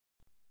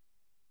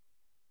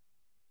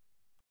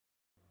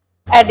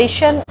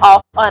Addition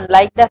of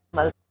unlike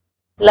decimals.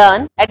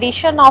 Learn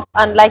addition of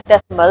unlike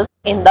decimals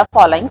in the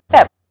following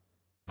steps.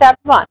 Step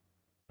 1.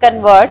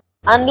 Convert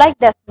unlike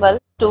decimal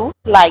to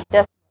like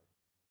decimal.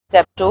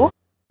 Step 2.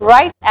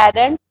 Write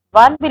addends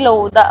one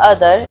below the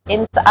other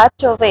in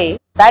such a way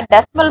that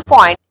decimal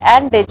point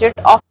and digit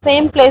of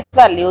same place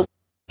values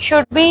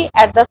should be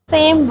at the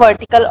same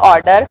vertical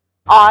order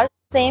or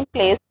same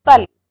place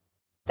value.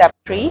 Step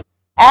 3.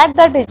 Add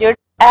the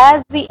digits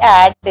as we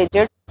add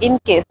digits in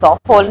case of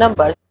whole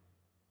numbers.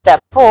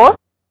 Step 4.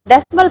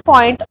 Decimal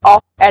point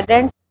of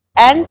addends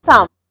and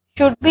sum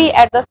should be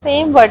at the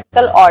same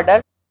vertical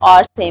order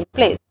or same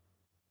place.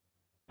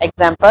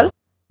 Example.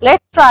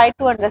 Let's try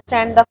to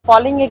understand the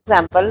following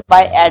example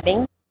by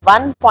adding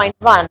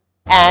 1.1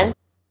 and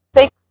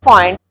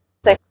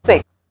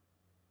 6.66.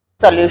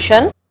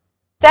 Solution.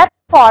 Steps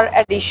for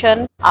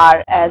addition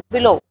are as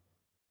below.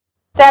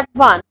 Step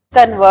 1.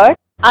 Convert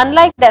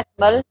unlike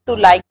decimal to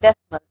like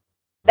decimal.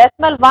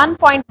 Decimal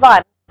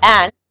 1.1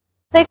 and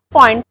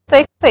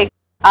 6.66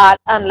 are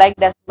unlike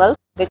decimals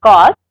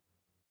because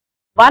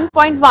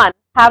 1.1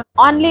 have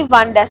only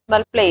one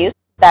decimal place,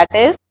 that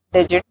is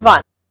digit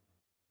 1.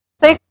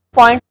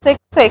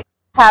 6.66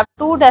 have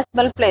two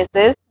decimal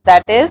places,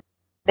 that is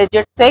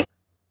digit 6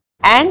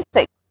 and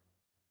 6.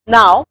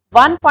 Now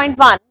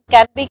 1.1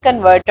 can be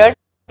converted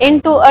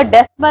into a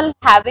decimal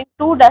having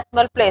two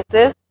decimal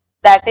places,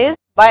 that is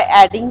by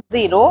adding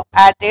 0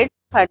 at its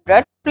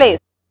 100th place,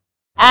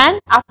 and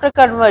after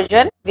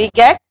conversion we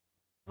get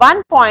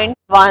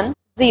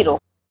 1.10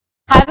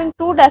 having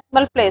two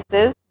decimal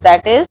places,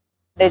 that is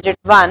digit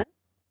 1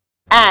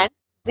 and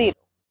 0.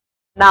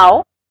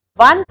 Now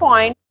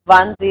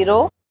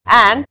 1.10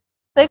 and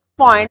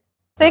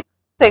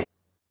 6.66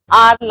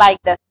 are like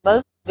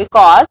decimals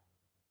because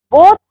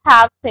both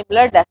have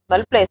similar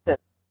decimal places.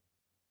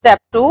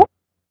 Step 2.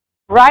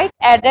 Write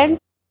addends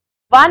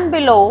one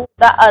below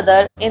the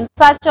other in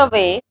such a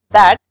way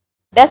that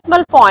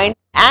decimal point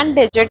and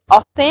digit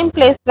of same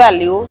place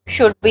value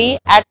should be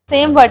at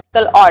same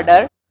vertical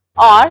order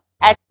or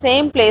at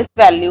same place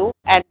value,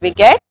 and we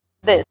get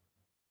this.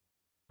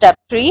 Step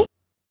 3.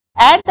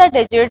 Add the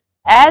digits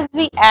as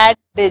we add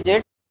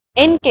digits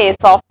in case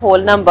of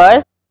whole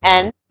numbers,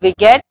 and we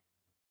get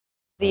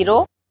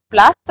 0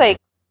 plus 6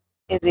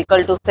 is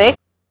equal to 6,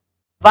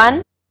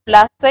 1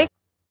 plus 6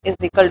 is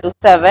equal to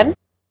 7,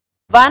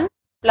 1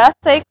 plus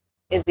 6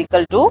 is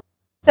equal to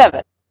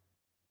 7.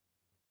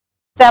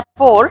 Step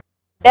 4.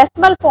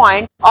 Decimal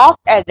point of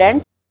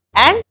addends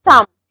and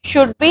sum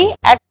should be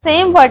at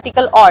same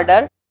vertical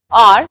order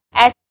or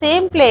at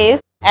same place,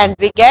 and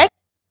we get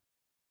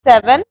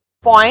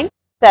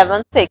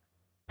 7.76,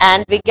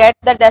 and we get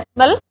the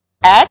decimal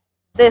at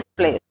this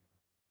place.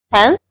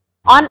 Hence,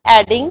 on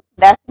adding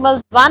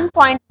decimals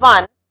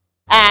 1.1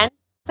 and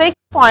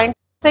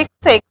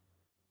 6.66,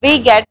 we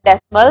get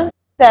decimal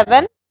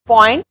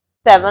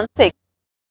 7.76.